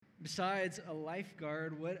Besides a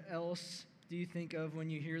lifeguard, what else do you think of when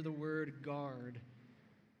you hear the word guard?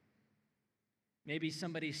 Maybe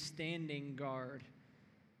somebody standing guard.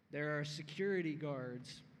 There are security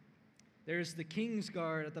guards. There's the King's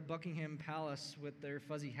Guard at the Buckingham Palace with their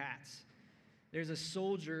fuzzy hats. There's a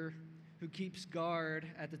soldier who keeps guard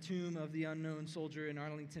at the tomb of the unknown soldier in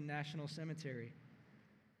Arlington National Cemetery.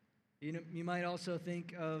 You might also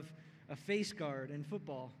think of a face guard in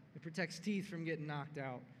football. It protects teeth from getting knocked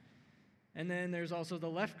out. And then there's also the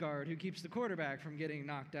left guard who keeps the quarterback from getting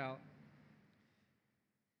knocked out.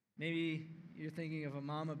 Maybe you're thinking of a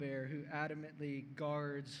mama bear who adamantly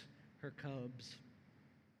guards her cubs.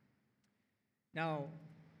 Now,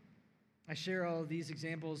 I share all of these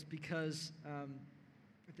examples because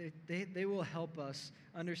they will help us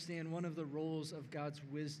understand one of the roles of God's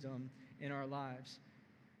wisdom in our lives.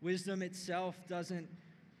 Wisdom itself doesn't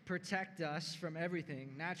protect us from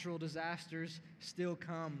everything. Natural disasters still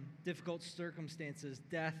come. Difficult circumstances,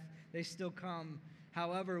 death, they still come.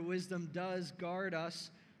 However, wisdom does guard us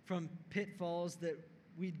from pitfalls that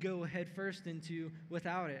we'd go headfirst into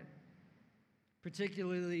without it,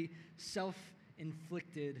 particularly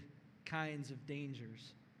self-inflicted kinds of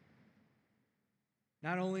dangers.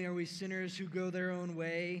 Not only are we sinners who go their own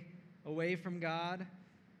way, away from God,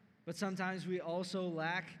 but sometimes we also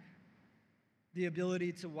lack the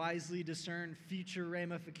ability to wisely discern future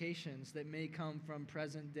ramifications that may come from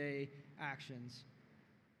present-day actions.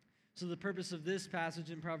 So the purpose of this passage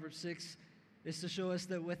in Proverbs 6 is to show us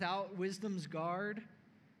that without wisdom's guard,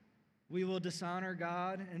 we will dishonor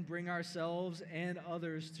God and bring ourselves and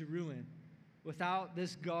others to ruin. Without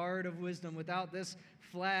this guard of wisdom, without this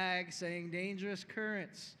flag saying dangerous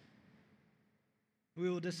currents, we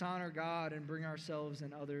will dishonor God and bring ourselves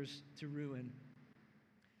and others to ruin.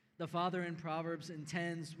 The Father in Proverbs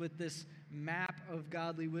intends with this map of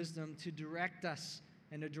godly wisdom to direct us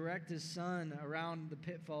and to direct His Son around the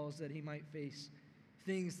pitfalls that He might face,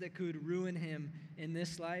 things that could ruin Him in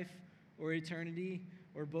this life or eternity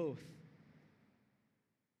or both.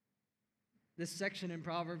 This section in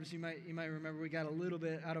Proverbs, you might remember we got a little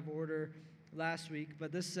bit out of order last week,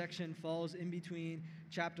 but this section falls in between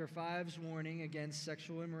chapter 5's warning against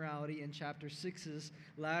sexual immorality and chapter 6's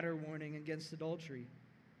latter warning against adultery.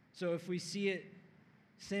 So if we see it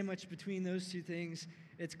sandwiched between those two things,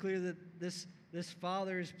 it's clear that this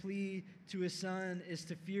father's plea to his son is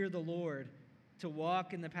to fear the Lord, to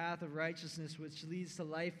walk in the path of righteousness, which leads to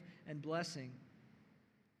life and blessing.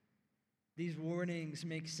 These warnings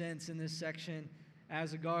make sense in this section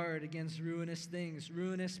as a guard against ruinous things,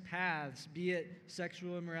 ruinous paths, be it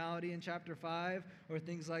sexual immorality in chapter 5 or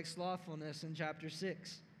things like slothfulness in chapter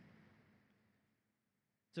 6.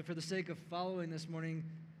 So for the sake of following this morning,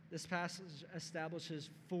 this passage establishes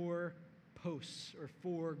 4 posts or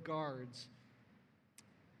 4 guards.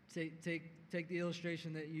 Take the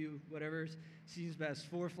illustration that whatever seems best.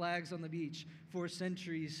 4 flags on the beach, 4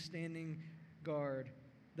 sentries standing guard.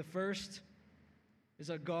 The first is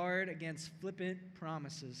a guard against flippant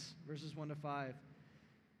promises, verses 1 to 5.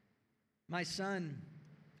 My son,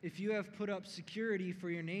 if you have put up security for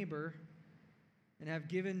your neighbor and have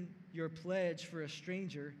given your pledge for a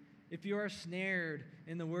stranger, if you are snared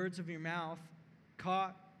in the words of your mouth,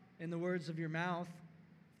 caught in the words of your mouth,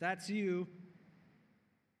 if that's you,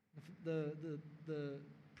 the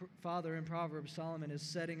father in Proverbs, Solomon, is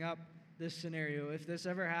setting up this scenario. If this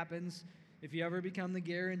ever happens, if you ever become the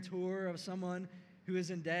guarantor of someone who is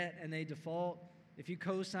in debt and they default, if you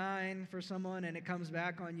co-sign for someone and it comes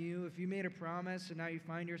back on you, if you made a promise and now you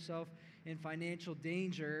find yourself in financial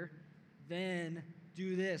danger, then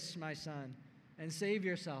do this, my son, and save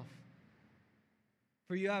yourself.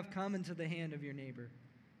 For you have come into the hand of your neighbor.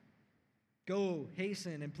 Go,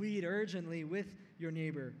 hasten, and plead urgently with your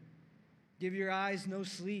neighbor. Give your eyes no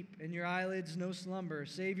sleep and your eyelids no slumber.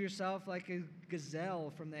 Save yourself like a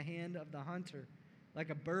gazelle from the hand of the hunter, like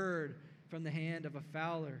a bird from the hand of a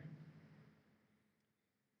fowler.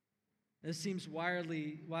 This seems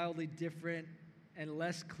wildly different and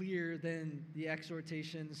less clear than the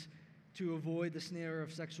exhortations to avoid the snare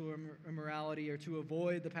of sexual immorality or to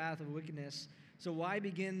avoid the path of wickedness. So why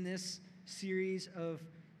begin this series of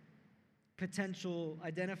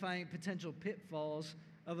identifying potential pitfalls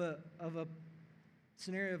of a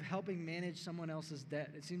scenario of helping manage someone else's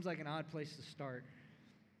debt? It seems like an odd place to start.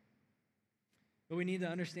 But we need to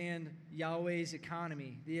understand Yahweh's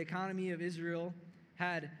economy. The economy of Israel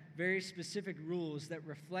had very specific rules that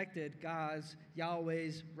reflected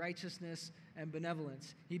Yahweh's righteousness and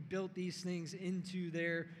benevolence. He built these things into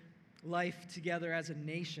their life together as a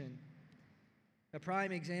nation. A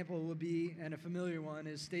prime example would be, and a familiar one,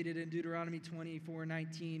 is stated in Deuteronomy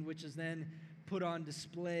 24:19, which is then put on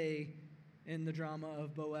display in the drama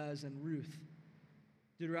of Boaz and Ruth.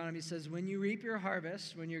 Deuteronomy says, when you reap your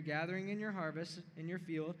harvest, when you're gathering in your harvest in your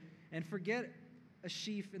field, and forget a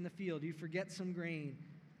sheaf in the field, you forget some grain,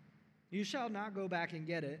 you shall not go back and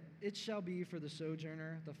get it. It shall be for the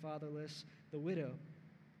sojourner, the fatherless, the widow,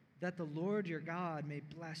 that the Lord your God may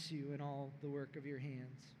bless you in all the work of your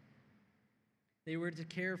hands. They were to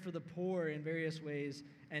care for the poor in various ways,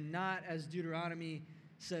 and not, as Deuteronomy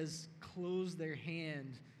says, close their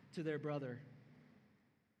hand to their brother.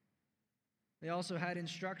 They also had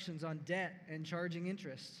instructions on debt and charging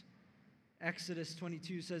interest. Exodus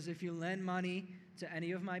 22 says, if you lend money to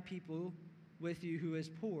any of my people with you who is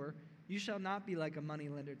poor, you shall not be like a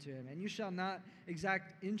moneylender to him, and you shall not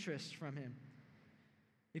exact interest from him.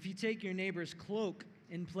 If you take your neighbor's cloak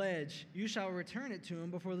in pledge, you shall return it to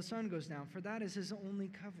him before the sun goes down, for that is his only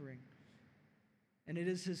covering, and it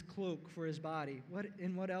is his cloak for his body.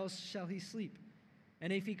 In what else shall he sleep?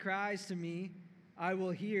 And if he cries to me, I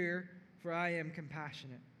will hear, for I am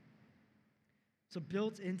compassionate. So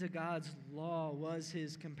built into God's law was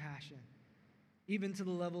his compassion, even to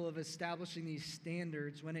the level of establishing these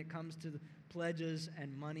standards when it comes to pledges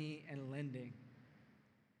and money and lending.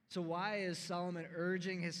 So why is Solomon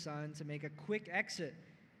urging his son to make a quick exit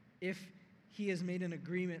if he has made an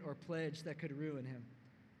agreement or pledge that could ruin him?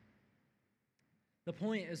 The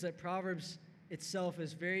point is that Proverbs itself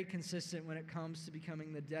is very consistent when it comes to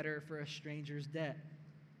becoming the debtor for a stranger's debt.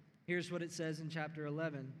 Here's what it says in chapter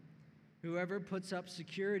 11. Whoever puts up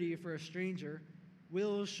security for a stranger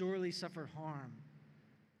will surely suffer harm.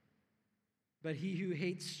 But he who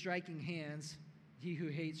hates striking hands, he who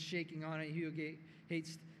hates shaking on it, he who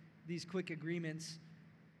hates these quick agreements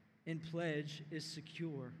in pledge is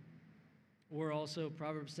secure. Or also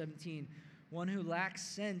Proverbs 17, one who lacks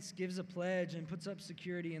sense gives a pledge and puts up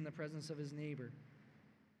security in the presence of his neighbor.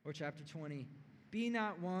 Or chapter 20, be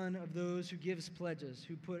not one of those who gives pledges,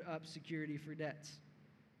 who put up security for debts.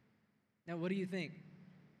 Now, what do you think?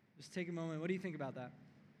 Just take a moment. What do you think about that?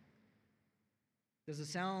 Does it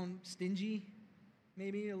sound stingy?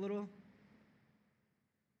 Maybe a little?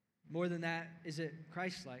 More than that, is it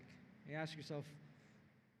Christ-like? You ask yourself,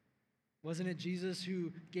 wasn't it Jesus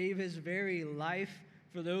who gave his very life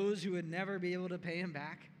for those who would never be able to pay him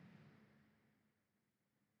back?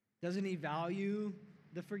 Doesn't he value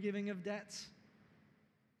the forgiving of debts?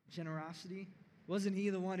 Generosity? Wasn't he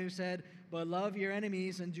the one who said, but love your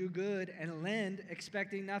enemies and do good and lend,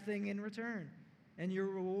 expecting nothing in return, and your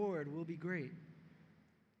reward will be great?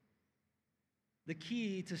 The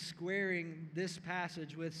key to squaring this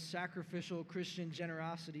passage with sacrificial Christian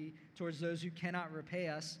generosity towards those who cannot repay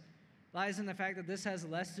us lies in the fact that this has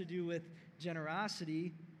less to do with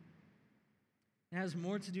generosity. It has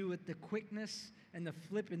more to do with the quickness and the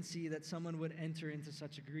flippancy that someone would enter into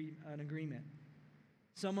such an agreement.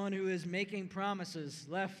 Someone who is making promises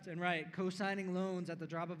left and right, co-signing loans at the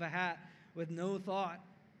drop of a hat with no thought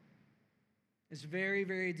is very,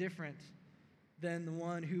 very different than the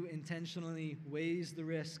one who intentionally weighs the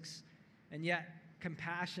risks and yet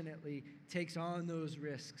compassionately takes on those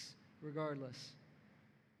risks regardless.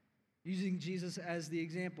 Using Jesus as the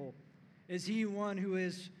example, is he one who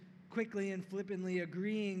is quickly and flippantly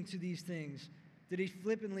agreeing to these things? Did he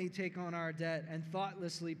flippantly take on our debt and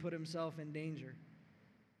thoughtlessly put himself in danger?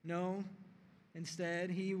 No. Instead,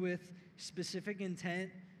 he, with specific intent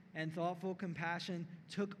and thoughtful compassion,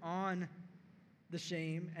 took on the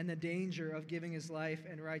shame and the danger of giving his life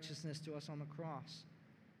and righteousness to us on the cross.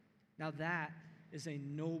 Now that is a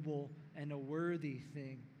noble and a worthy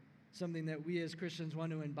thing, something that we as Christians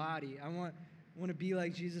want to embody. I want to be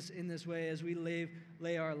like Jesus in this way as we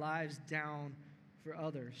lay our lives down for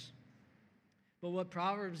others. But what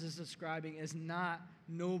Proverbs is describing is not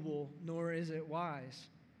noble, nor is it wise,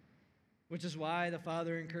 which is why the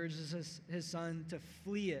father encourages his son to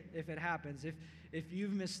flee it if it happens. If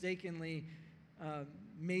you've mistakenly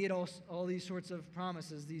made all these sorts of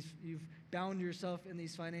promises, you've bound yourself in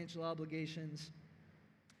these financial obligations,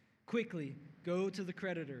 quickly go to the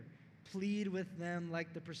creditor. Plead with them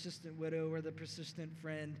like the persistent widow or the persistent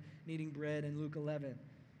friend needing bread in Luke 11.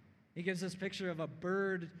 He gives this picture of a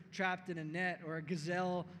bird trapped in a net or a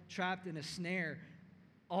gazelle trapped in a snare.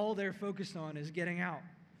 All they're focused on is getting out.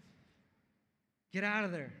 Get out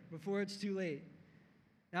of there before it's too late.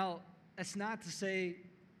 Now, that's not to say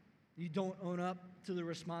you don't own up to the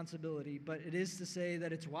responsibility, but it is to say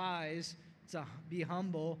that it's wise to be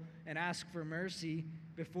humble and ask for mercy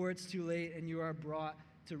before it's too late and you are brought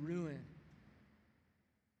to ruin.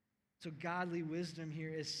 So godly wisdom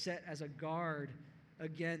here is set as a guard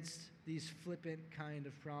against these flippant kind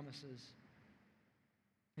of promises.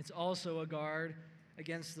 It's also a guard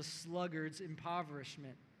against the sluggard's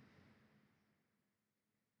impoverishment.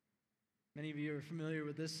 Many of you are familiar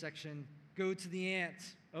with this section. Go to the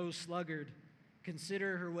ant, O sluggard.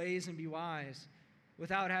 Consider her ways and be wise.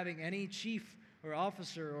 Without having any chief or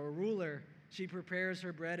officer or ruler, she prepares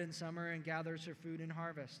her bread in summer and gathers her food in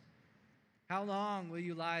harvest. How long will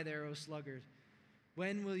you lie there, O sluggard?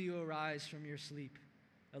 When will you arise from your sleep?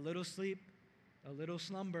 A little sleep, a little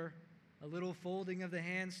slumber, a little folding of the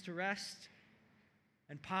hands to rest,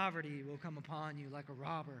 and poverty will come upon you like a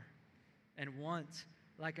robber, and want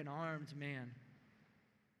like an armed man.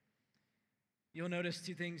 You'll notice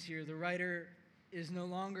two things here. The writer is no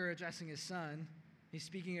longer addressing his son. He's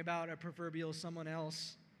speaking about a proverbial someone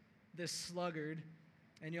else, this sluggard.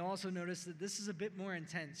 And you'll also notice that this is a bit more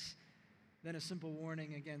intense than a simple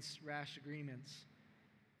warning against rash agreements.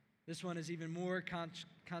 This one is even more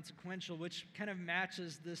consequential, which kind of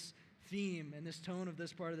matches this theme and this tone of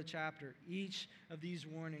this part of the chapter. Each of these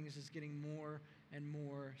warnings is getting more and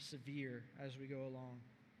more severe as we go along.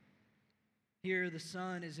 Here, the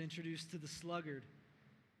son is introduced to the sluggard.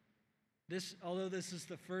 Although this is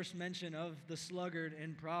the first mention of the sluggard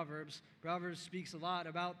in Proverbs, Proverbs speaks a lot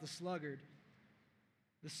about the sluggard.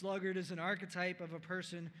 The sluggard is an archetype of a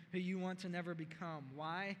person who you want to never become.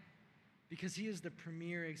 Why? Because he is the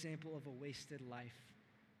premier example of a wasted life.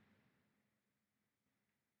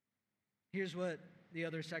 Here's what the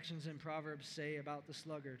other sections in Proverbs say about the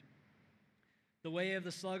sluggard. The way of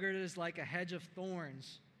the sluggard is like a hedge of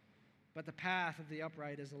thorns, but the path of the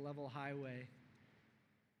upright is a level highway.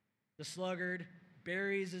 The sluggard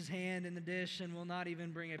buries his hand in the dish and will not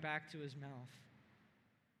even bring it back to his mouth.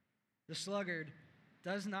 The sluggard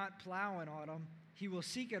does not plow in autumn. He will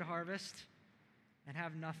seek at harvest and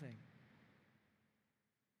have nothing.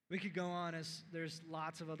 We could go on, as there's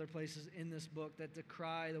lots of other places in this book that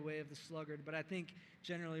decry the way of the sluggard, but I think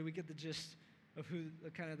generally we get the gist of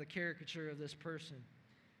the caricature of this person.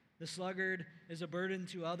 The sluggard is a burden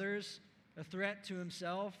to others, a threat to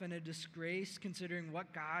himself, and a disgrace considering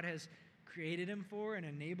what God has created him for and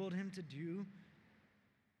enabled him to do.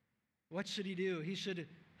 What should he do? He should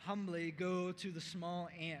humbly go to the small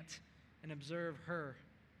ant and observe her.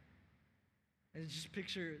 And just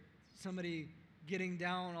picture somebody getting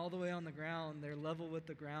down all the way on the ground. They're level with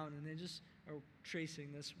the ground, and they just are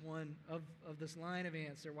tracing this one of this line of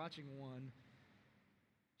ants. They're watching one.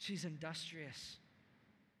 She's industrious.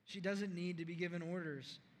 She doesn't need to be given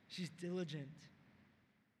orders. She's diligent.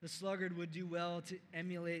 The sluggard would do well to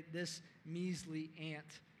emulate this measly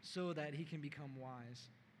ant so that he can become wise.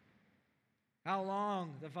 How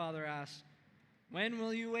long, the father asks. When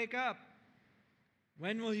will you wake up?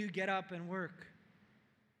 When will you get up and work?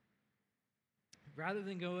 Rather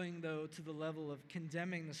than going, though, to the level of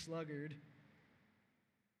condemning the sluggard,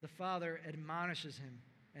 the father admonishes him,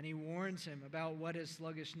 and he warns him about what his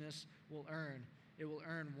sluggishness will earn. It will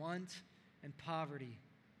earn want and poverty.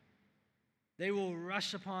 They will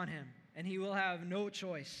rush upon him, and he will have no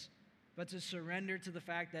choice but to surrender to the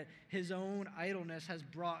fact that his own idleness has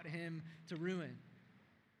brought him to ruin.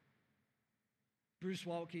 Bruce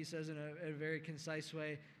Waltke says in a very concise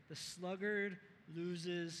way, the sluggard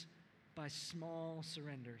loses by small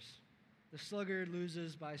surrenders. The sluggard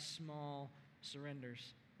loses by small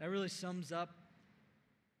surrenders. That really sums up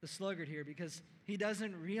the sluggard here, because he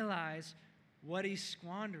doesn't realize what he's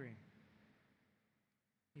squandering.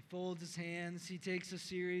 He folds his hands. He takes a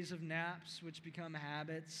series of naps, which become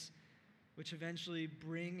habits, which eventually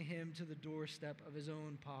bring him to the doorstep of his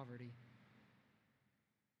own poverty.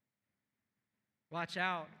 Watch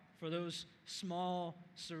out for those small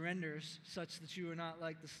surrenders, such that you are not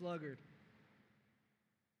like the sluggard.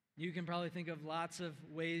 You can probably think of lots of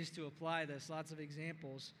ways to apply this, lots of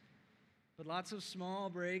examples. But lots of small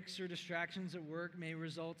breaks or distractions at work may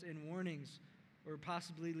result in warnings or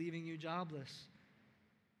possibly leaving you jobless.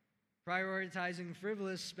 Prioritizing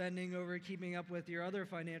frivolous spending over keeping up with your other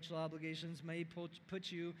financial obligations may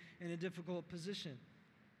put you in a difficult position.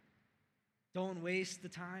 Don't waste the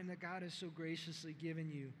time that God has so graciously given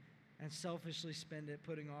you and selfishly spend it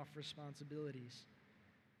putting off responsibilities.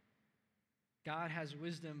 God has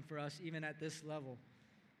wisdom for us even at this level,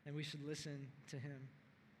 and we should listen to him.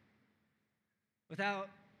 Without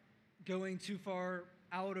going too far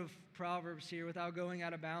out of Proverbs here, without going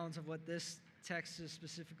out of bounds of what this text is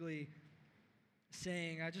specifically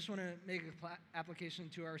saying, I just want to make an application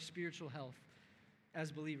to our spiritual health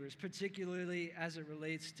as believers, particularly as it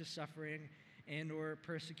relates to suffering and or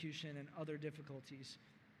persecution and other difficulties.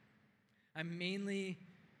 I'm mainly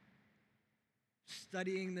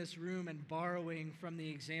studying this room and borrowing from the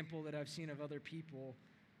example that I've seen of other people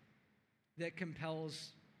that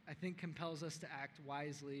compels us to act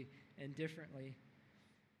wisely and differently.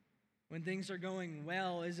 When things are going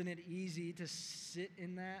well, isn't it easy to sit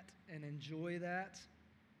in that and enjoy that,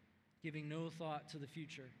 giving no thought to the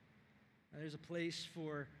future? Now, there's a place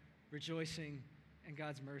for rejoicing in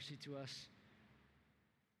God's mercy to us,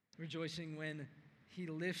 rejoicing when He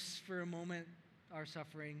lifts for a moment our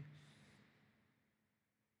suffering.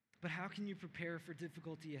 But how can you prepare for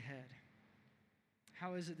difficulty ahead?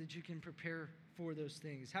 How is it that you can prepare for those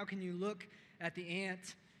things? How can you look at the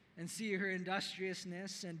ant and see her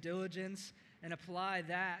industriousness and diligence and apply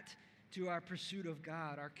that to our pursuit of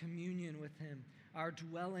God, our communion with Him, our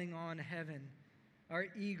dwelling on heaven, our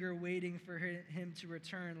eager waiting for Him to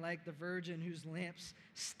return, like the virgin whose lamps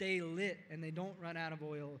stay lit and they don't run out of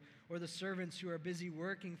oil, or the servants who are busy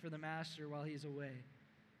working for the master while He's away?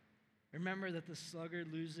 Remember that the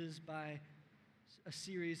sluggard loses by a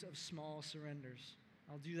series of small surrenders.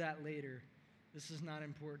 I'll do that later. This is not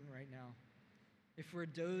important right now. If we're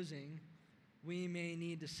dozing, we may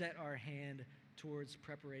need to set our hand towards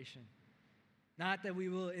preparation. Not that we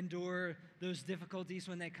will endure those difficulties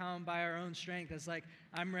when they come by our own strength. It's like,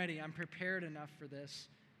 I'm ready, I'm prepared enough for this.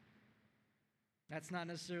 That's not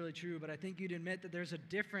necessarily true, but I think you'd admit that there's a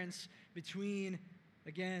difference between,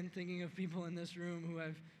 again, thinking of people in this room who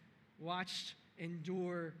have watched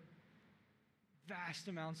endure vast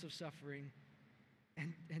amounts of suffering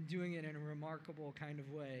and doing it in a remarkable kind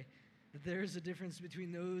of way. That there is a difference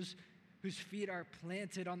between those whose feet are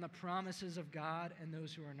planted on the promises of God and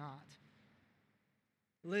those who are not.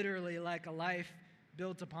 Literally like a life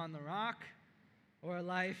built upon the rock or a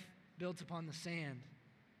life built upon the sand.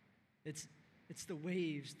 It's the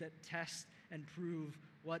waves that test and prove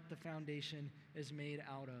what the foundation is made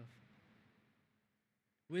out of.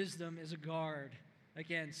 Wisdom is a guard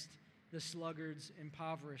against the sluggard's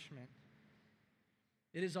impoverishment.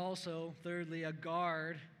 It is also, thirdly, a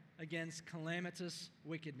guard against calamitous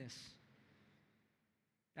wickedness.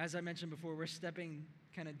 As I mentioned before, we're stepping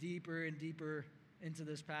kind of deeper and deeper into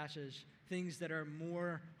this passage, things that are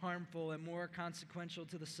more harmful and more consequential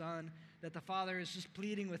to the Son, that the Father is just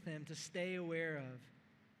pleading with him to stay aware of.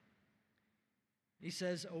 He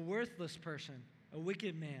says, a worthless person, a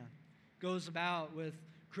wicked man, goes about with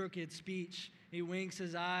crooked speech. He winks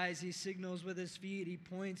his eyes, he signals with his feet, he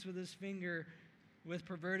points with his finger. With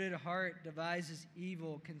perverted heart devises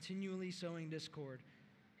evil, continually sowing discord.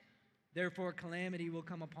 Therefore calamity will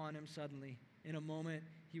come upon him suddenly. In a moment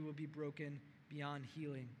he will be broken beyond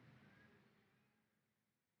healing.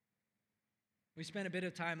 We spent a bit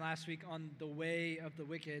of time last week on the way of the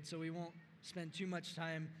wicked, so we won't spend too much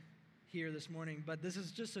time here this morning, but this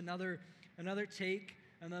is just another take,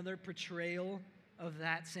 another portrayal of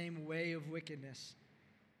that same way of wickedness.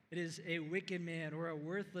 It is a wicked man or a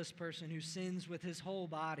worthless person who sins with his whole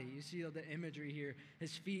body. You see the imagery here.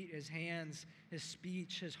 His feet, his hands, his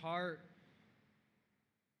speech, his heart.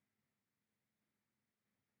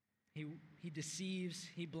 He deceives,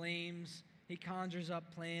 he blames, he conjures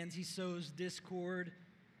up plans, he sows discord.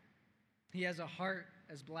 He has a heart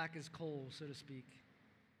as black as coal, so to speak.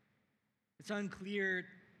 It's unclear,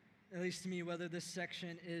 at least to me, whether this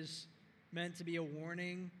section is meant to be a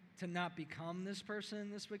warning to not become this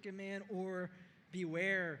person, this wicked man, or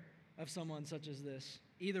beware of someone such as this.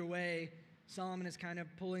 Either way, Solomon is kind of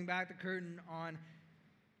pulling back the curtain on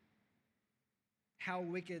how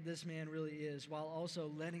wicked this man really is, while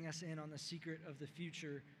also letting us in on the secret of the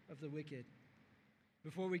future of the wicked.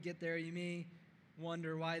 Before we get there, you may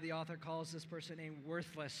wonder why the author calls this person a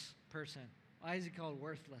worthless person. Why is he called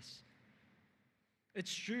worthless?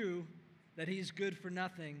 It's true that he's good for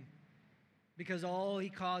nothing, because all he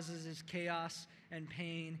causes is chaos and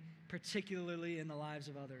pain, particularly in the lives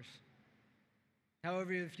of others.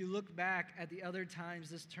 However, if you look back at the other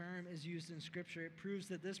times this term is used in Scripture, it proves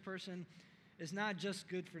that this person is not just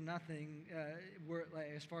good for nothing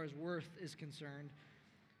as far as worth is concerned,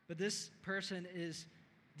 but this person is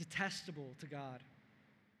detestable to God.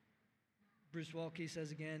 Bruce Waltke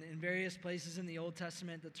says again, in various places in the Old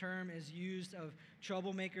Testament, the term is used of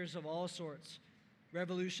troublemakers of all sorts,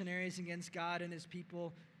 revolutionaries against God and his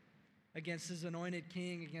people, against his anointed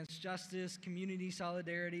king, against justice, community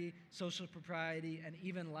solidarity, social propriety, and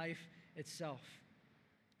even life itself.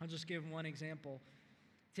 I'll just give one example.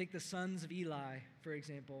 Take the sons of Eli, for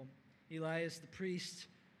example. Eli is the priest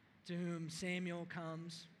to whom Samuel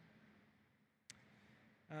comes.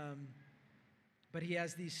 But he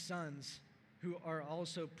has these sons who are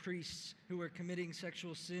also priests, who are committing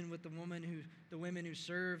sexual sin with the women who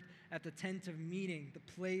served at the tent of meeting,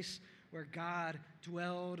 the place where God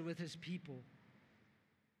dwelled with his people.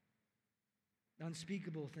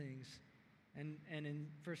 Unspeakable things. And in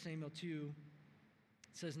 1 Samuel 2,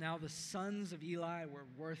 it says, now the sons of Eli were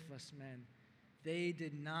worthless men, they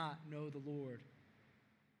did not know the Lord.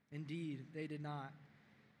 Indeed, they did not.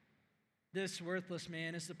 This worthless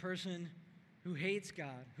man is the person who hates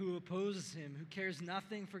God, who opposes him, who cares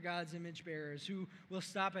nothing for God's image bearers, who will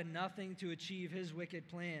stop at nothing to achieve his wicked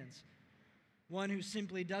plans. One who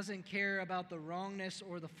simply doesn't care about the wrongness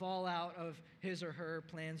or the fallout of his or her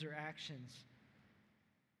plans or actions.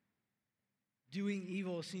 Doing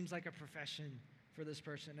evil seems like a profession for this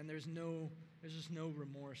person, and there's just no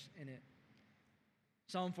remorse in it.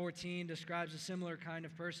 Psalm 14 describes a similar kind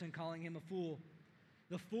of person, calling him a fool.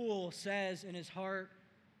 The fool says in his heart,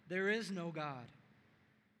 "There is no God."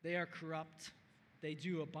 They are corrupt. They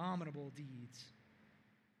do abominable deeds.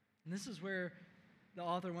 And this is where the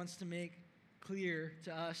author wants to make clear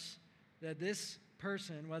to us that this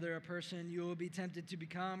person, whether a person you will be tempted to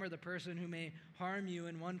become or the person who may harm you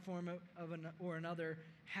in one form or another,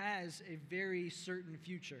 has a very certain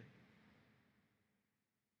future.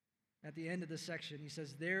 At the end of this section, he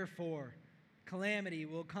says, "Therefore, calamity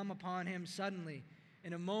will come upon him suddenly.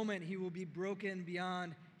 In a moment, he will be broken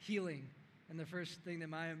beyond healing." And the first thing that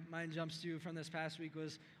my mind jumps to from this past week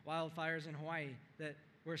was wildfires in Hawaii that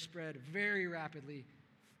were spread very rapidly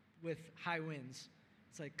with high winds.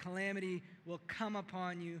 It's like calamity will come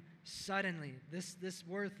upon you suddenly. This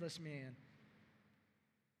worthless man.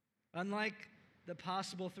 Unlike the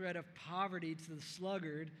possible threat of poverty to the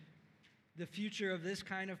sluggard, the future of this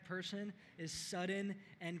kind of person is sudden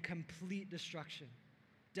and complete destruction,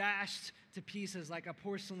 dashed to pieces like a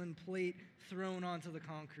porcelain plate thrown onto the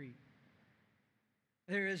concrete.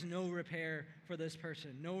 There is no repair for this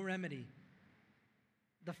person, no remedy.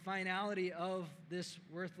 The finality of this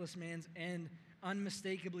worthless man's end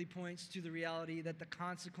unmistakably points to the reality that the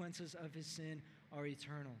consequences of his sin are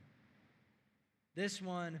eternal. This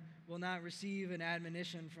one will not receive an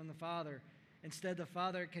admonition from the Father. Instead, the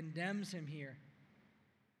Father condemns him here.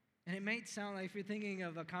 And it might sound like, if you're thinking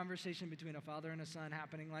of a conversation between a father and a son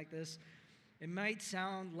happening like this, it might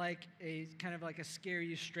sound like a kind of like a scare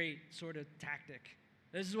you straight sort of tactic.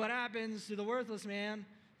 This is what happens to the worthless man.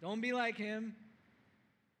 Don't be like him.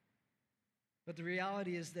 But the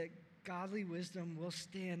reality is that godly wisdom will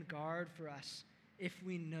stand guard for us if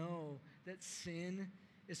we know that sin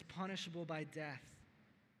is punishable by death.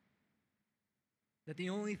 That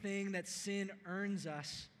the only thing that sin earns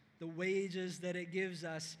us, the wages that it gives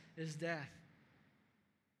us, is death.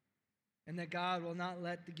 And that God will not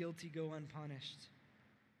let the guilty go unpunished.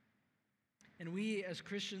 And we as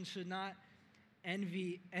Christians should not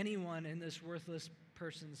envy anyone in this worthless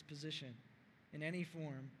person's position in any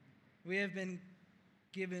form. We have been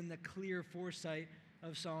given the clear foresight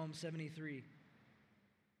of Psalm 73.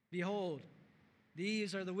 "Behold,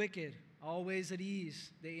 these are the wicked, always at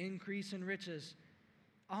ease. They increase in riches.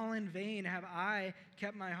 All in vain have I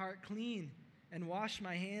kept my heart clean and washed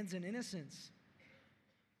my hands in innocence."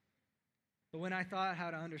 But when I thought how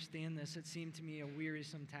to understand this, it seemed to me a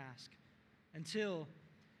wearisome task, until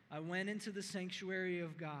I went into the sanctuary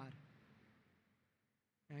of God.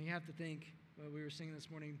 Now you have to think what we were singing this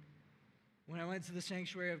morning. When I went to the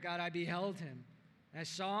sanctuary of God, I beheld him. I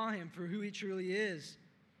saw him for who he truly is.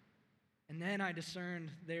 And then I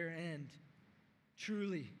discerned their end.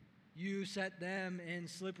 Truly, you set them in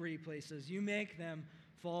slippery places. You make them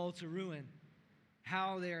fall to ruin.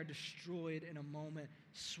 How they are destroyed in a moment,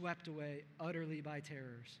 swept away utterly by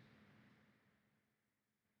terrors.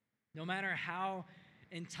 No matter how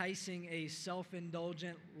enticing a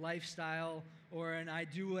self-indulgent lifestyle or an I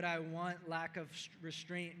do what I want lack of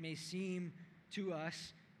restraint may seem to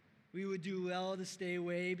us, we would do well to stay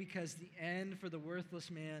away, because the end for the worthless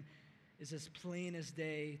man is as plain as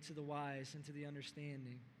day to the wise and to the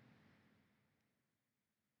understanding.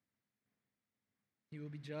 He will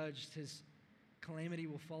be judged. His calamity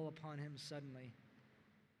will fall upon him suddenly.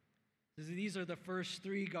 So these are the first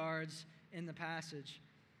three guards in the passage.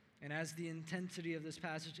 And as the intensity of this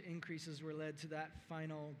passage increases, we're led to that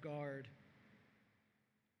final guard.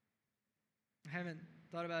 I haven't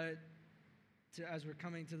thought about it as we're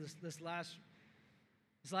coming to this last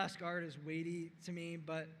guard is weighty to me,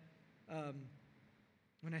 but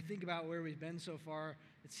when I think about where we've been so far,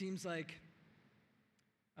 it seems like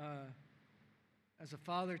as a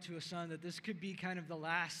father to a son, that this could be kind of the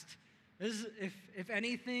last. This is, if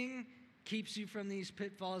anything keeps you from these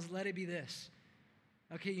pitfalls, let it be this.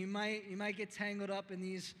 Okay, you might get tangled up in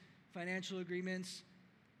these financial agreements.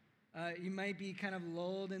 You might be kind of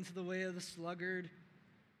lulled into the way of the sluggard.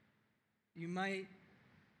 You might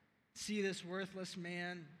see this worthless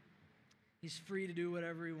man. He's free to do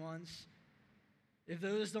whatever he wants. If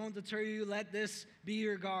those don't deter you, let this be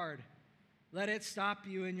your guard. Let it stop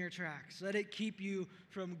you in your tracks. Let it keep you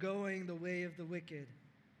from going the way of the wicked.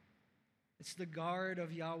 It's the guard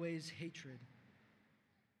of Yahweh's hatred.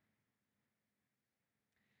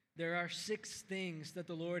 There are 6 things that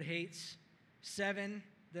the Lord hates, 7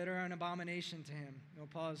 that are an abomination to him. We'll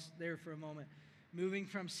pause there for a moment. Moving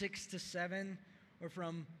from 6 to 7, or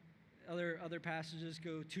from other passages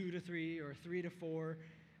go 2 to 3 or 3 to 4,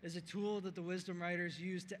 is a tool that the wisdom writers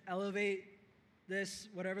use to elevate this,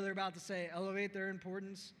 whatever they're about to say, elevate their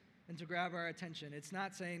importance and to grab our attention. It's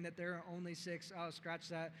not saying that there are only 6, oh, scratch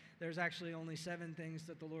that, there's actually only 7 things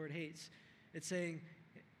that the Lord hates. It's saying,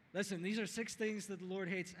 listen, these are 6 things that the Lord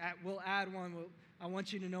hates. We'll add one. I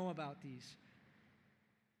want you to know about these.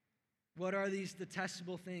 What are these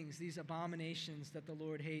detestable things, these abominations that the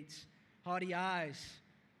Lord hates? Haughty eyes,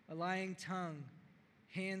 a lying tongue,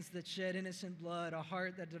 hands that shed innocent blood, a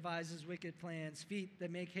heart that devises wicked plans, feet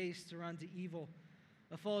that make haste to run to evil,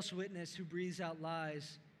 a false witness who breathes out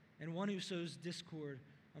lies, and one who sows discord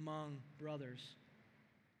among brothers.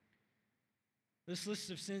 This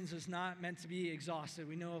list of sins is not meant to be exhausted.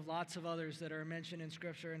 We know of lots of others that are mentioned in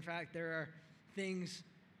Scripture. In fact, there are things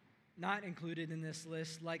not included in this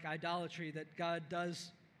list, like idolatry, that God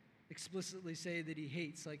does explicitly say that he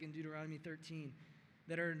hates, like in Deuteronomy 13,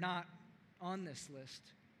 that are not on this list.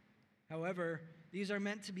 However, these are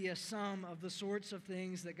meant to be a sum of the sorts of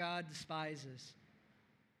things that God despises.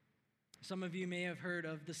 Some of you may have heard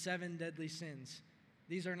of the 7 deadly sins.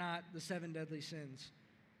 These are not the 7 deadly sins.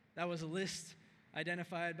 That was a list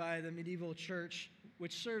identified by the medieval church,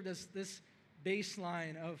 which served as this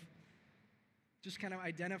baseline of just kind of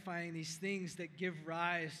identifying these things that give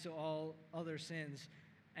rise to all other sins: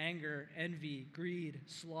 anger, envy, greed,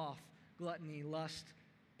 sloth, gluttony, lust,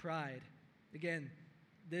 pride. Again,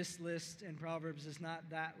 this list in Proverbs is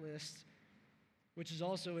not that list, which is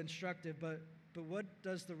also instructive, but what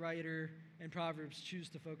does the writer in Proverbs choose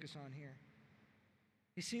to focus on here?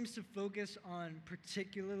 He seems to focus on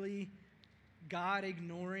particularly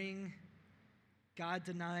God-ignoring,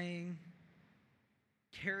 God-denying,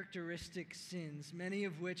 characteristic sins, many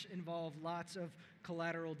of which involve lots of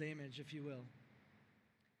collateral damage, if you will.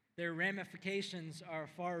 Their ramifications are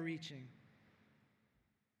far-reaching.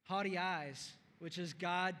 Haughty eyes, which is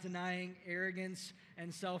God-denying arrogance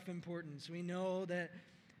and self-importance. We know that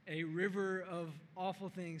a river of awful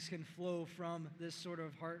things can flow from this sort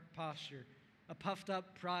of heart posture. A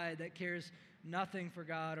puffed-up pride that cares nothing for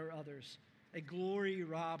God or others. A glory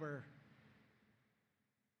robber.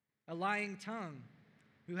 A lying tongue,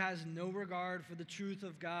 who has no regard for the truth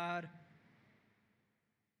of God,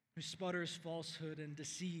 who sputters falsehood and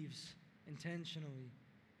deceives intentionally.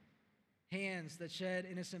 Hands that shed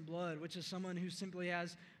innocent blood, which is someone who simply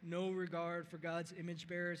has no regard for God's image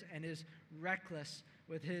bearers and is reckless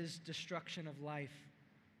with his destruction of life.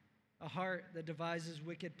 A heart that devises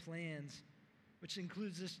wicked plans, which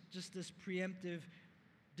includes this preemptive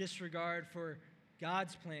disregard for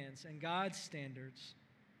God's plans and God's standards.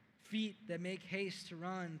 Feet that make haste to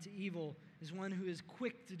run to evil is one who is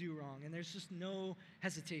quick to do wrong, and there's just no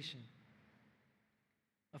hesitation.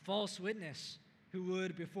 A false witness who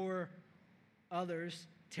would, before others,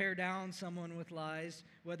 tear down someone with lies,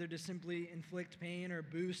 whether to simply inflict pain or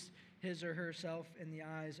boost his or herself in the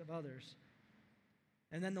eyes of others.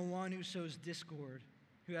 And then the one who sows discord,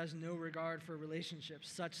 who has no regard for relationships,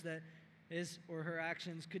 such that his or her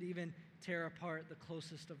actions could even tear apart the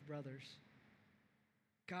closest of brothers.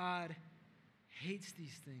 God hates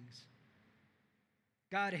these things.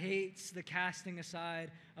 God hates the casting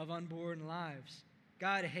aside of unborn lives.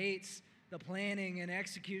 God hates the planning and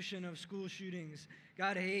execution of school shootings.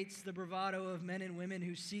 God hates the bravado of men and women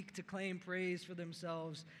who seek to claim praise for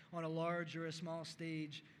themselves on a large or a small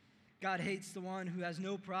stage. God hates the one who has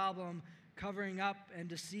no problem covering up and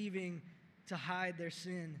deceiving to hide their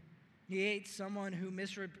sin. He hates someone who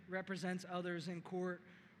misrepresents others in court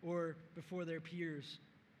or before their peers.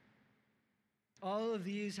 All of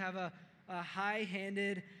these have a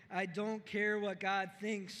high-handed, I don't care what God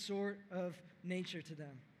thinks sort of nature to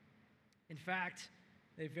them. In fact,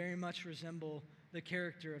 they very much resemble the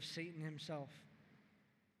character of Satan himself.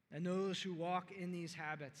 And those who walk in these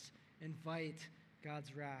habits invite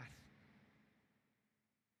God's wrath.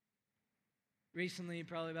 Recently,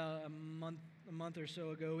 probably about a month or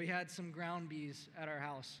so ago, we had some ground bees at our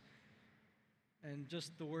house. And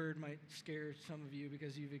just the word might scare some of you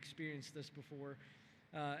because you've experienced this before.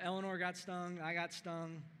 Eleanor got stung, I got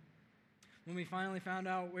stung. When we finally found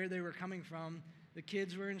out where they were coming from, the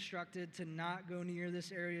kids were instructed to not go near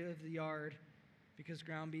this area of the yard because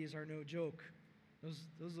ground bees are no joke.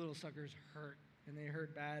 Those little suckers hurt, and they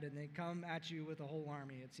hurt bad, and they come at you with a whole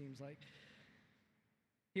army, it seems like.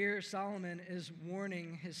 Here, Solomon is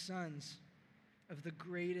warning his sons of the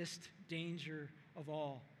greatest danger of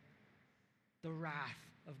all. the wrath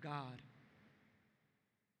of God.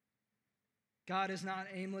 God is not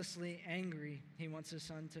aimlessly angry, he wants his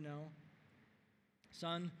son to know.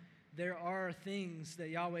 Son, there are things that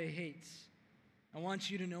Yahweh hates. I want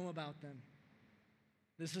you to know about them.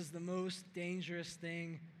 This is the most dangerous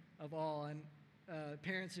thing of all. And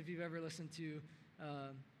parents, if you've ever listened to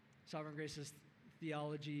Sovereign Grace's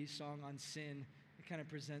theology song on sin,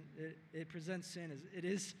 it presents sin as it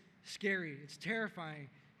is scary, it's terrifying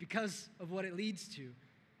because of what it leads to.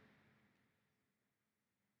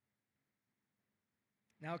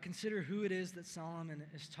 Now consider who it is that Solomon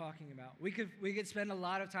is talking about. We could spend a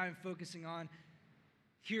lot of time focusing on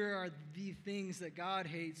here are the things that God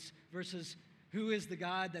hates versus who is the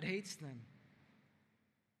God that hates them.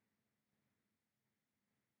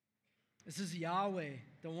 This is Yahweh,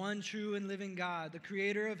 the one true and living God, the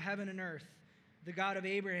creator of heaven and earth, the God of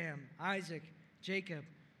Abraham, Isaac, Jacob,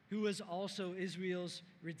 who was also Israel's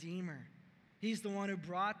redeemer. He's the one who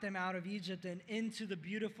brought them out of Egypt and into the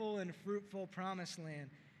beautiful and fruitful promised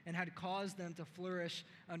land and had caused them to flourish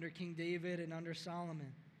under King David and under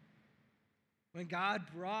Solomon. When God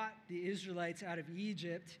brought the Israelites out of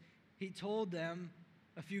Egypt, he told them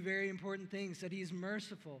a few very important things, that he's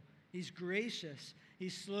merciful, he's gracious,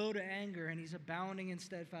 he's slow to anger, and he's abounding in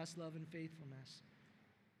steadfast love and faithfulness.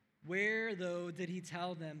 Where, though, did he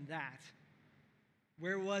tell them that?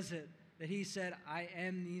 Where was it that he said, I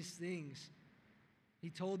am these things? He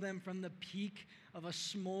told them from the peak of a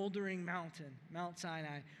smoldering mountain, Mount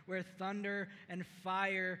Sinai, where thunder and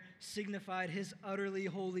fire signified his utterly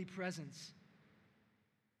holy presence.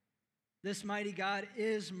 This mighty God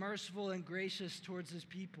is merciful and gracious towards his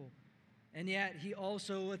people. And yet he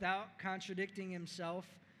also, without contradicting himself,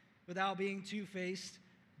 without being two-faced,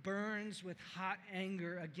 burns with hot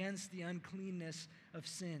anger against the uncleanness of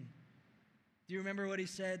sin. Do you remember what he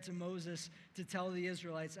said to Moses to tell the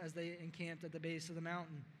Israelites as they encamped at the base of the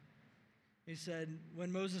mountain? He said,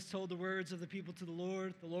 when Moses told the words of the people to the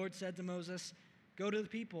Lord said to Moses, go to the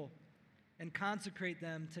people and consecrate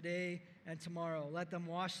them today and tomorrow. Let them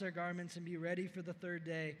wash their garments and be ready for the third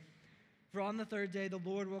day. For on the third day the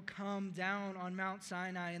Lord will come down on Mount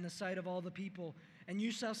Sinai in the sight of all the people, and you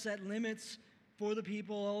shall set limits for the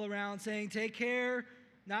people all around, saying, take care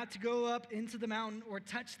not to go up into the mountain or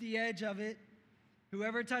touch the edge of it.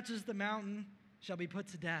 Whoever touches the mountain shall be put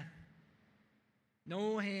to death.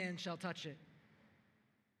 No hand shall touch it,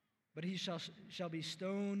 but he shall be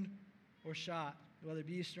stoned or shot, whether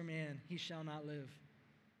beast or man, he shall not live.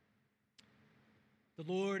 The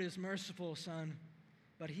Lord is merciful, son,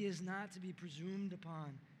 but he is not to be presumed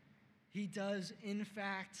upon. He does, in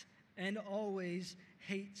fact, and always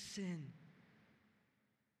hate sin.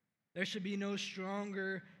 There should be no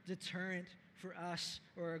stronger deterrent for us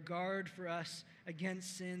or a guard for us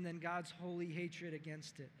against sin than God's holy hatred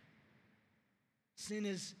against it. Sin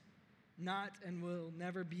is not and will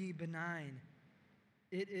never be benign.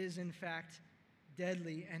 It is, in fact,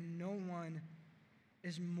 deadly, and no one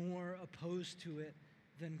is more opposed to it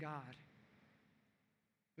than God.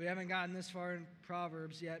 We haven't gotten this far in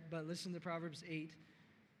Proverbs yet, but listen to Proverbs 8.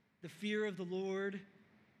 The fear of the Lord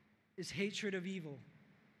is hatred of evil.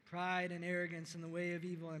 Pride and arrogance in the way of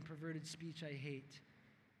evil and perverted speech I hate.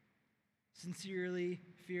 Sincerely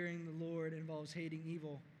fearing the Lord involves hating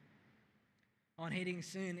evil. On hating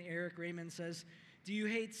sin, Eric Raymond says, do you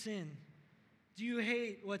hate sin? Do you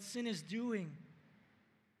hate what sin is doing?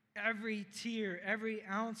 Every tear, every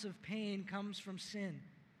ounce of pain comes from sin.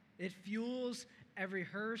 It fuels every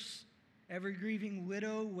hearse. Every grieving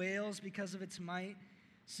widow wails because of its might.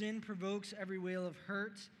 Sin provokes every wail of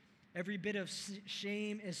hurt. Every bit of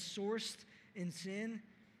shame is sourced in sin.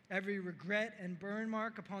 Every regret and burn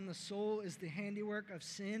mark upon the soul is the handiwork of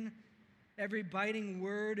sin. Every biting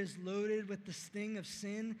word is loaded with the sting of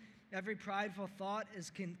sin. Every prideful thought is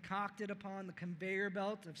concocted upon the conveyor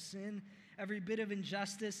belt of sin. Every bit of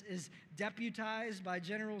injustice is deputized by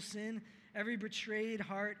general sin. Every betrayed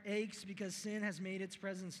heart aches because sin has made its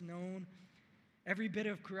presence known. Every bit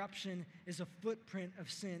of corruption is a footprint of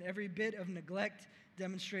sin. Every bit of neglect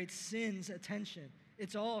demonstrates sin's attention.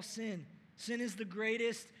 It's all sin. Sin is the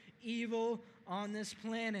greatest evil on this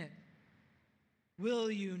planet. Will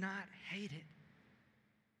you not hate it?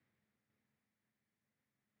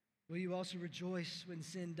 Will you also rejoice when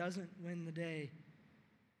sin doesn't win the day?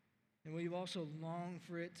 And will you also long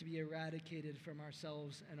for it to be eradicated from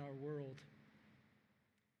ourselves and our world?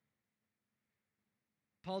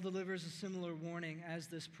 Paul delivers a similar warning as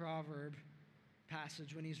this proverb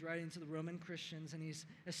passage when he's writing to the Roman Christians, and he's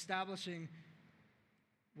establishing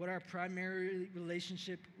what our primary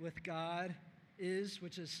relationship with God is,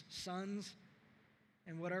 which is sons,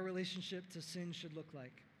 and what our relationship to sin should look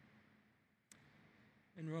like.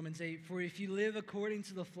 in Romans 8, "For if you live according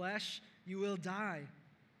to the flesh, you will die.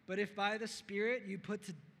 But if by the Spirit you put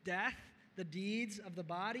to death the deeds of the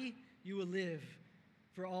body, you will live.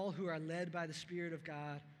 For all who are led by the Spirit of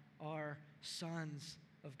God are sons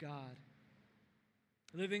of God."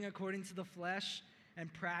 Living according to the flesh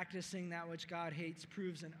and practicing that which God hates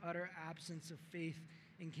proves an utter absence of faith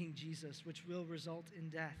in King Jesus, which will result in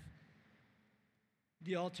death.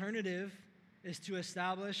 The alternative is to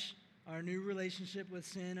establish our new relationship with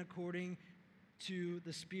sin according to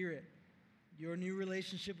the Spirit. Your new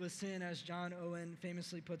relationship with sin, as John Owen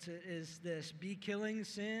famously puts it, is this: be killing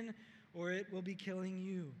sin, or it will be killing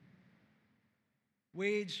you.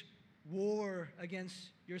 Wage war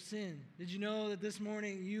against your sin. Did you know that this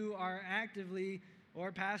morning you are actively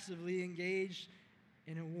or passively engaged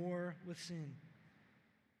in a war with sin?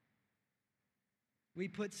 We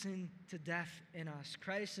put sin to death in us.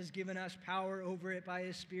 Christ has given us power over it by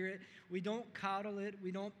His Spirit. We don't coddle it.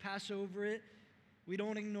 We don't pass over it. We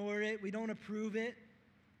don't ignore it. We don't approve it.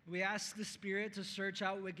 We ask the Spirit to search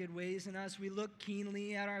out wicked ways in us. We look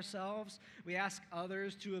keenly at ourselves. We ask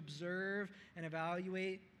others to observe and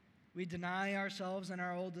evaluate. We deny ourselves and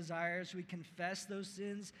our old desires. We confess those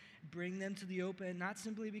sins, bring them to the open, not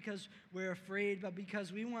simply because we're afraid, but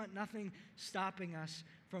because we want nothing stopping us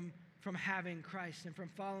from having Christ and from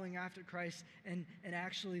following after Christ and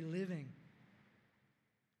actually living.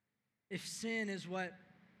 If sin is what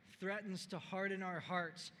threatens to harden our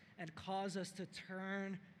hearts and cause us to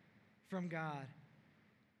turn from God,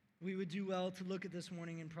 we would do well to look at this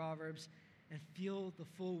morning in Proverbs and feel the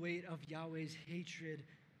full weight of Yahweh's hatred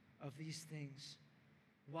of these things.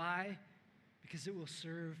 Why? Because it will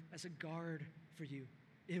serve as a guard for you.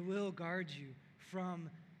 It will guard you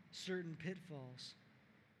from certain pitfalls.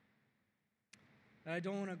 I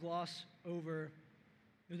don't want to gloss over,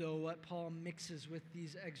 though, what Paul mixes with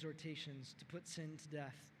these exhortations to put sin to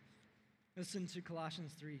death. Listen to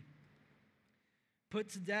Colossians 3. "Put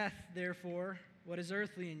to death, therefore, what is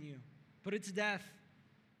earthly in you." Put it to death.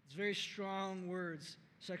 It's very strong words.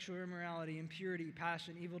 Sexual immorality, impurity,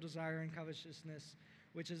 passion, evil desire, and covetousness,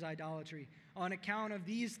 which is idolatry. On account of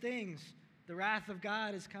these things, the wrath of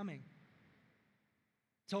God is coming.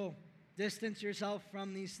 So, distance yourself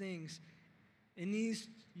from these things. In these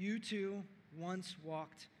you too once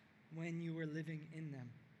walked when you were living in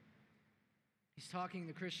them. He's talking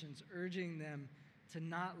to Christians, urging them to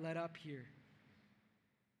not let up here.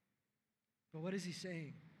 But what is he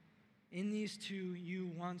saying? In these two you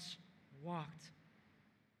once walked.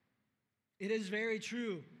 It is very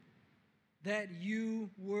true that you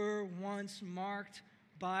were once marked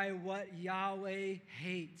by what Yahweh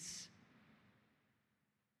hates.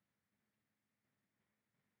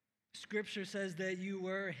 Scripture says that you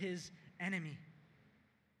were His enemy.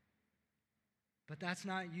 But that's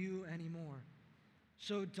not you anymore.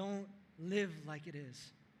 So don't live like it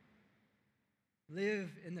is.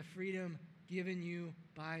 Live in the freedom given you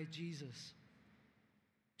by Jesus.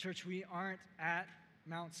 Church, we aren't at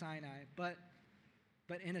Mount Sinai, but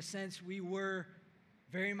in a sense, we were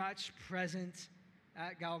very much present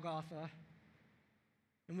at Golgotha.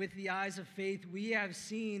 And with the eyes of faith, we have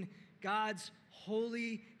seen God's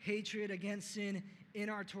holy hatred against sin in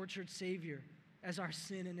our tortured Savior, as our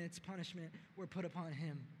sin and its punishment were put upon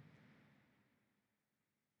Him.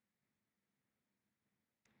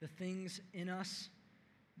 The things in us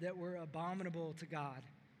that were abominable to God,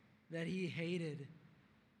 that He hated,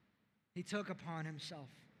 He took upon Himself.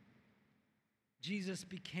 Jesus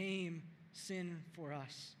became sin for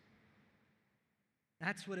us.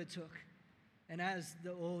 That's what it took. And as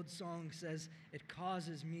the old song says, it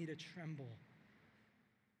causes me to tremble.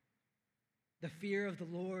 The fear of the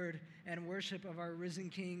Lord and worship of our risen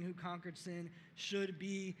King who conquered sin should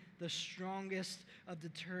be the strongest of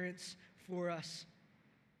deterrents for us,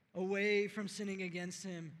 away from sinning against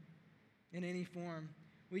Him in any form.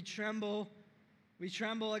 We tremble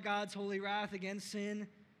at God's holy wrath against sin,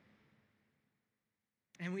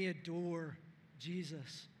 and we adore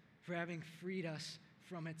Jesus for having freed us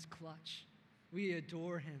from its clutch. We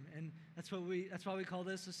adore Him, and that's why we call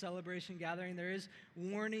this a celebration gathering. There is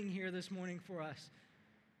warning here this morning for us.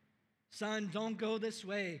 Son, don't go this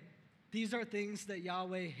way. These are things that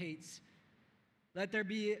Yahweh hates. Let there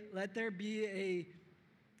be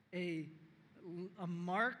a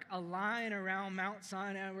mark, a line around Mount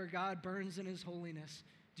Sinai where God burns in His holiness.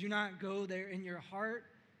 Do not go there in your heart,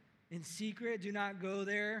 in secret. Do not go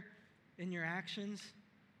there in your actions.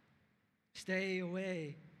 Stay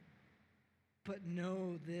away. But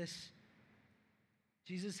know this: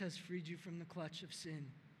 Jesus has freed you from the clutch of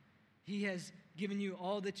sin. He has given you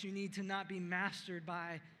all that you need to not be mastered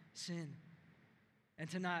by sin and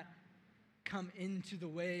to not come into the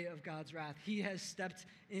way of God's wrath. He has stepped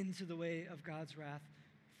into the way of God's wrath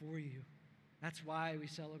for you. That's why we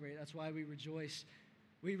celebrate. That's why we rejoice.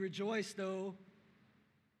 We rejoice, though,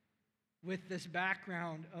 with this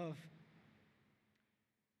background of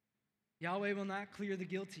Yahweh will not clear the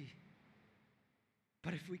guilty.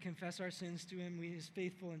 But if we confess our sins to him, he is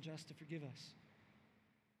faithful and just to forgive us.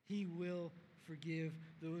 He will forgive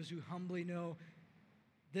those who humbly know,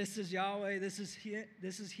 this is Yahweh, this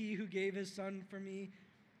is he who gave his son for me.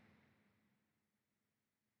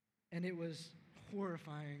 And it was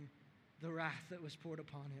horrifying, the wrath that was poured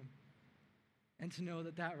upon him. And to know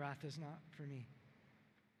that that wrath is not for me.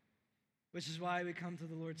 Which is why we come to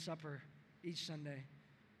the Lord's Supper each Sunday,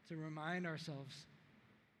 to remind ourselves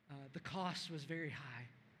the cost was very high.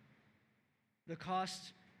 The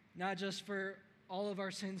cost, not just for all of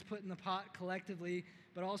our sins put in the pot collectively,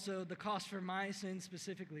 but also the cost for my sins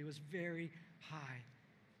specifically was very high.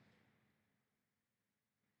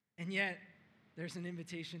 And yet, there's an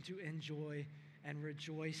invitation to enjoy and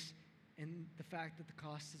rejoice in the fact that the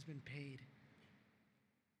cost has been paid.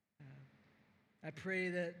 I pray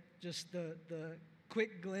that just the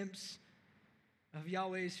quick glimpse of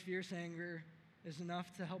Yahweh's fierce anger is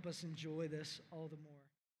enough to help us enjoy this all the more.